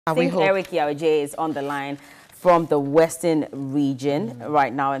I think Eric Yaweje is on the line from the Western region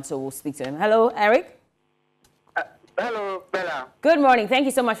right now, and so we'll speak to him. Hello, Eric. Hello, Bella. Good morning. Thank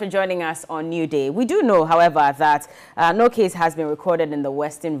you so much for joining us on New Day. We do know, however, that no case has been recorded in the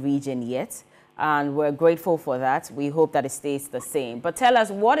Western region yet, and we're grateful for that. We hope that it stays the same. But tell us,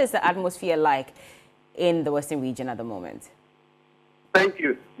 what is the atmosphere like in the Western region at the moment? Thank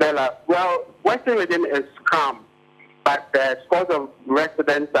you, Bella. Well, Western region is calm, but scores of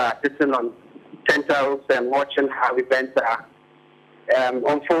residents are sitting on centers and watching how events are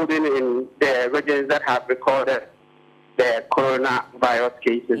unfolding in the regions that have recorded the coronavirus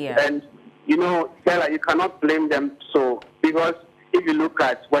cases. Yeah. And, you know, Bella, you cannot blame them so, because if you look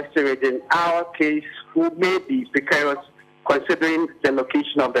at Western region, our case may be precarious considering the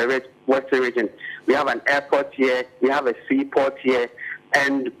location of the Western region. We have an airport here, we have a seaport here,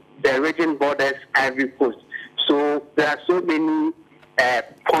 and the region borders Ivory Coast. So there are so many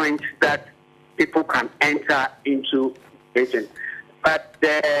points that people can enter into region. But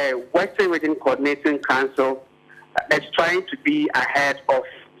the Western Region Coordinating Council is trying to be ahead of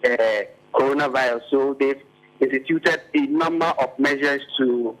coronavirus. So they've instituted a number of measures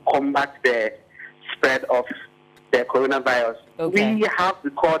to combat the spread of the coronavirus. Okay. We have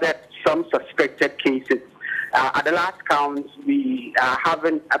recorded some suspected cases. At the last count, we are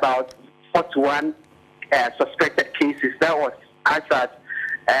having about 41 suspected cases. That was as at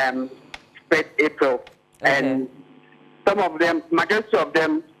 3rd April. Okay. And some of them, majority of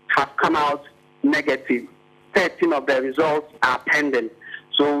them have come out negative. 13 of the results are pending.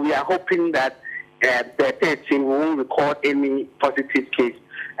 So we are hoping that the 13 won't record any positive case.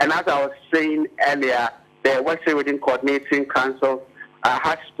 And as I was saying earlier, the Western Region Coordinating Council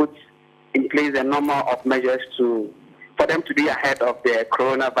has put in place a number of measures for them to be ahead of the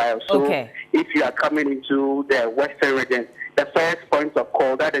coronavirus. So if you are coming into the Western region, the first point of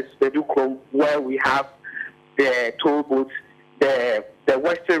call, that is Bedukom, where we have the toll booths. The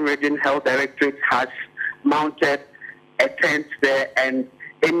Western Region Health Directorate has mounted a tent there, and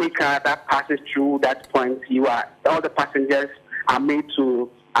any car that passes through that point, all the passengers are made to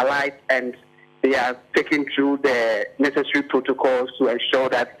alight, and they are taken through the necessary protocols to ensure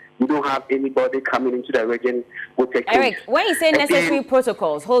that we don't have anybody coming into the region with a case. Eric, when you say necessary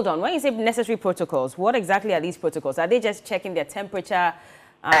protocols, hold on. When you say necessary protocols, what exactly are these protocols? Are they just checking their temperature?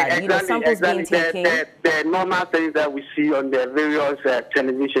 Samples being taken? The normal things that we see on the various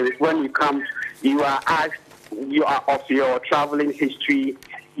televisions. When you come, you are asked of your traveling history.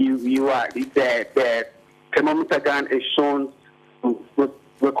 The thermometer gun is shown to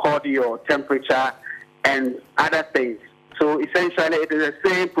record your temperature and other things. So essentially, it is the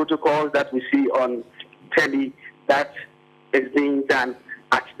same protocol that we see on telly that is being done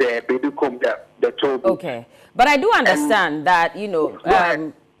at the Bedukom, the toll booth. Okay, but I do understand that, you know,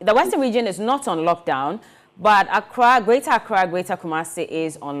 the Western region is not on lockdown, but Greater Accra, Greater Kumasi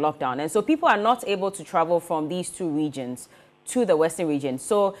is on lockdown. And so people are not able to travel from these two regions to the Western region.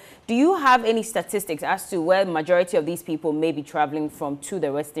 So do you have any statistics as to where the majority of these people may be traveling to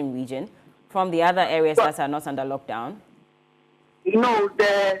the Western region, from the other areas that are not under lockdown? No,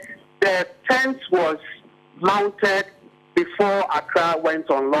 the tent was mounted before Accra went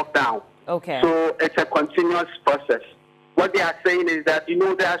on lockdown. Okay. So it's a continuous process. What they are saying is that, you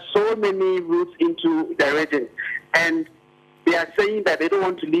know, there are so many routes into the region, and they are saying that they don't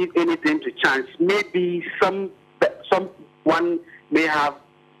want to leave anything to chance. Maybe someone may have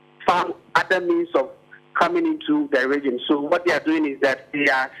found other means of coming into the region. So what they are doing is that they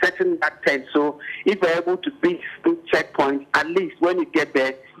are setting that tent. So if they're able to beat some checkpoints, at least when you get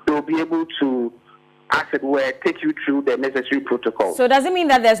there, they'll be able to, as it were, take you through the necessary protocols. So does it mean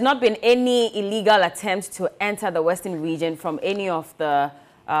that there's not been any illegal attempts to enter the Western region from any of the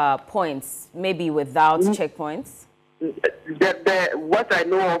points, maybe without checkpoints? What I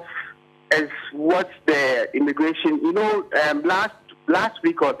know of is what the immigration, you know, last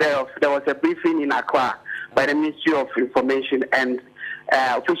week or there was a briefing in Accra by the Ministry of Information, and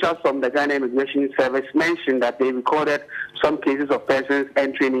officials from the Ghana Immigration Service mentioned that they recorded some cases of persons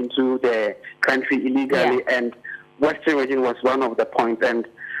entering into the country illegally, and Western region was one of the points. And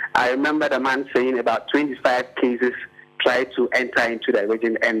I remember the man saying about 25 cases tried to enter into the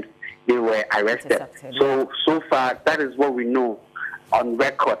region and they were arrested. So far, that is what we know on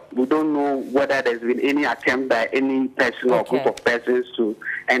record. We don't know whether there's been any attempt by any person or group of persons to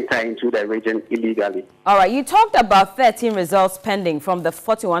enter into the region illegally. All right, you talked about 13 results pending from the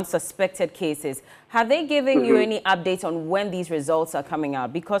 41 suspected cases. Have they given you any updates on when these results are coming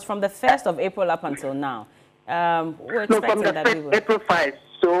out? Because from the 1st of April up until now, we're expecting from the April 5th.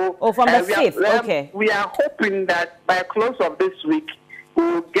 So, from the 5th, okay. We are hoping that by close of this week,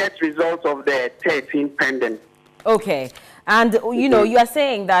 will get results of the 13 pending. Okay. And, you know, you are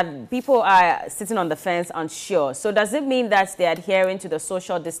saying that people are sitting on the fence unsure. So does it mean that they're adhering to the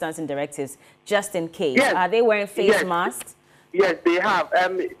social distancing directives just in case? Yes. Are they wearing face masks? Yes, they have.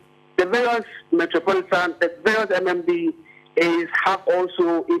 The various the various MMDAs have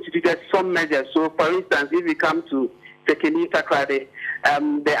also instituted some measures. So, for instance, if we come to Takoradi,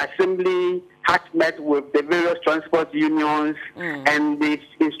 the assembly has met with the various transport unions, and they've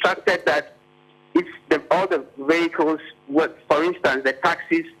instructed that if all the vehicles, for instance, the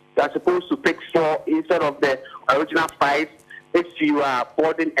taxis are supposed to pick 4 instead of the original 5. If you are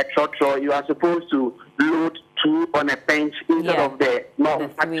boarding a trotro, you are supposed to load 2 on a bench instead of the normal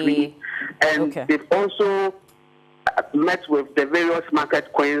 3. And they've also met with the various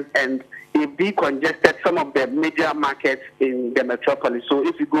market queens, and they've decongested some of the major markets in the metropolis. So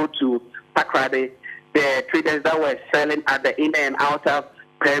if you go to Takoradi, the traders that were selling at the inner and outer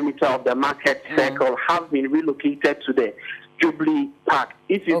perimeter of the market circle have been relocated to the Jubilee Park.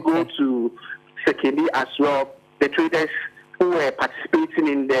 If you go to Sekindi as well, the traders who were participating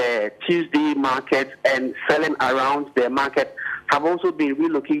in the Tuesday market and selling around the market have also been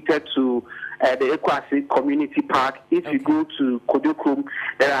relocated to the Ekwasi Community Park. If you go to Kodukum,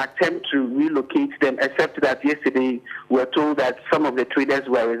 there are attempts to relocate them, except that yesterday we were told that some of the traders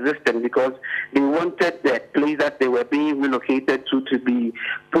were resistant because they wanted the place that they were being relocated to be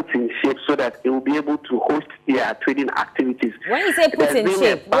put in shape so that they will be able to host their trading activities. When you say put in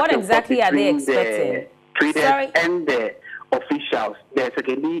shape, what exactly are they expecting? The traders and the officials. There's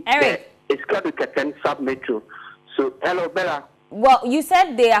again it's called the Keten Sub-Metro. So, hello, Bella. Well, you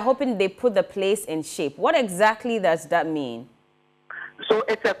said they are hoping they put the place in shape. What exactly does that mean? So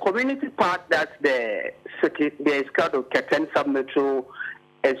it's a community park that the Escado Keten Sub-Metro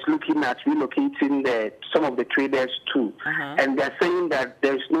is looking at relocating some of the traders to. And they're saying that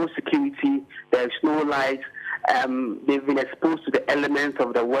there's no security, there's no lights, they've been exposed to the elements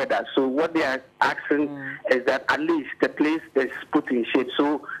of the weather. So what they are asking is that at least the place is put in shape.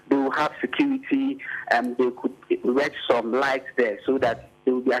 So they will have security, they could erect some lights there so that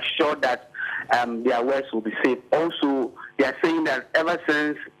they will be assured that their wares will be safe. Also, they are saying that ever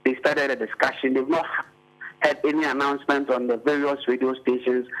since they started the discussion, they've not had any announcement on the various radio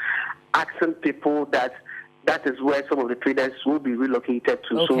stations asking people that is where some of the traders will be relocated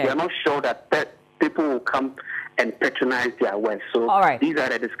to. So we are not sure that people will come and patronize their wares. So these are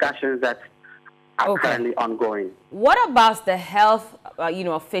the discussions that are currently ongoing. What about the health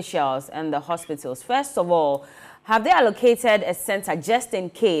officials and the hospitals? First of all, have they allocated a center just in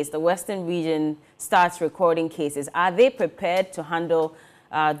case the Western region starts recording cases? Are they prepared to handle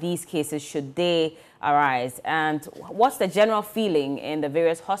these cases should they arise? And what's the general feeling in the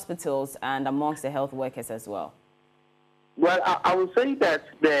various hospitals and amongst the health workers as well? Well, I would say that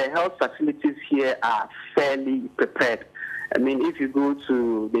the health facilities here are fairly prepared. I mean, if you go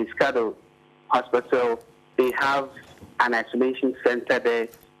to the Escado Hospital, they have an isolation center there.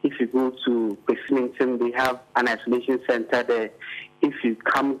 If you go to Pessington, they have an isolation center there. If you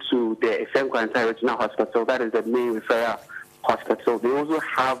come to the Esenkwanta Regional Hospital, that is the main referral hospital, they also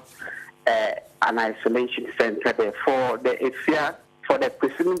have an isolation center there. For the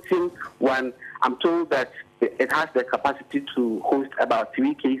Pessington one, I'm told that it has the capacity to host about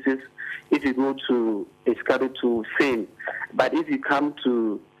 3 cases if you go to Escado to same. But if you come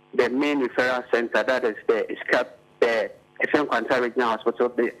to the main referral center, that is the Esenkwanta Regional Hospital,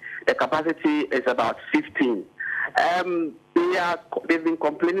 the capacity is about 15. They've been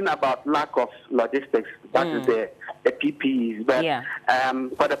complaining about lack of logistics, that is the PPEs.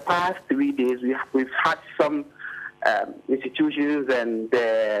 But for the past 3 days, we've had some institutions and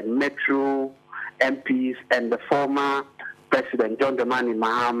the Metro MPs and the former President John Dramani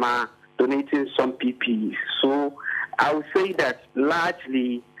Mahama donating some PPEs. So I would say that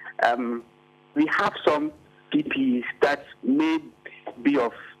largely we have some PPEs that may be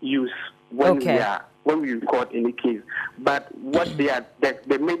of use when we record any case. But what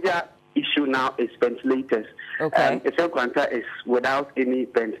the major issue now is ventilators. Esenkwanta is without any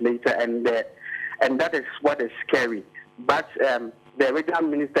ventilator, and that is what is scary. But the regional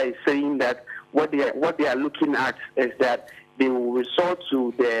minister is saying that what they are looking at is that they will resort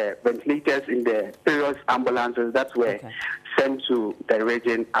to the ventilators in the various ambulances that were sent to the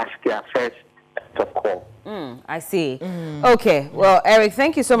region as their first of call. I see. Okay. Well, Eric,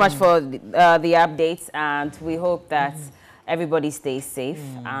 thank you so much for the updates, and we hope that everybody stays safe.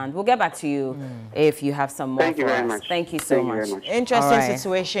 And we'll get back to you if you have some more. Thank you very much. Thank you so much. Interesting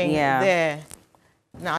situation there.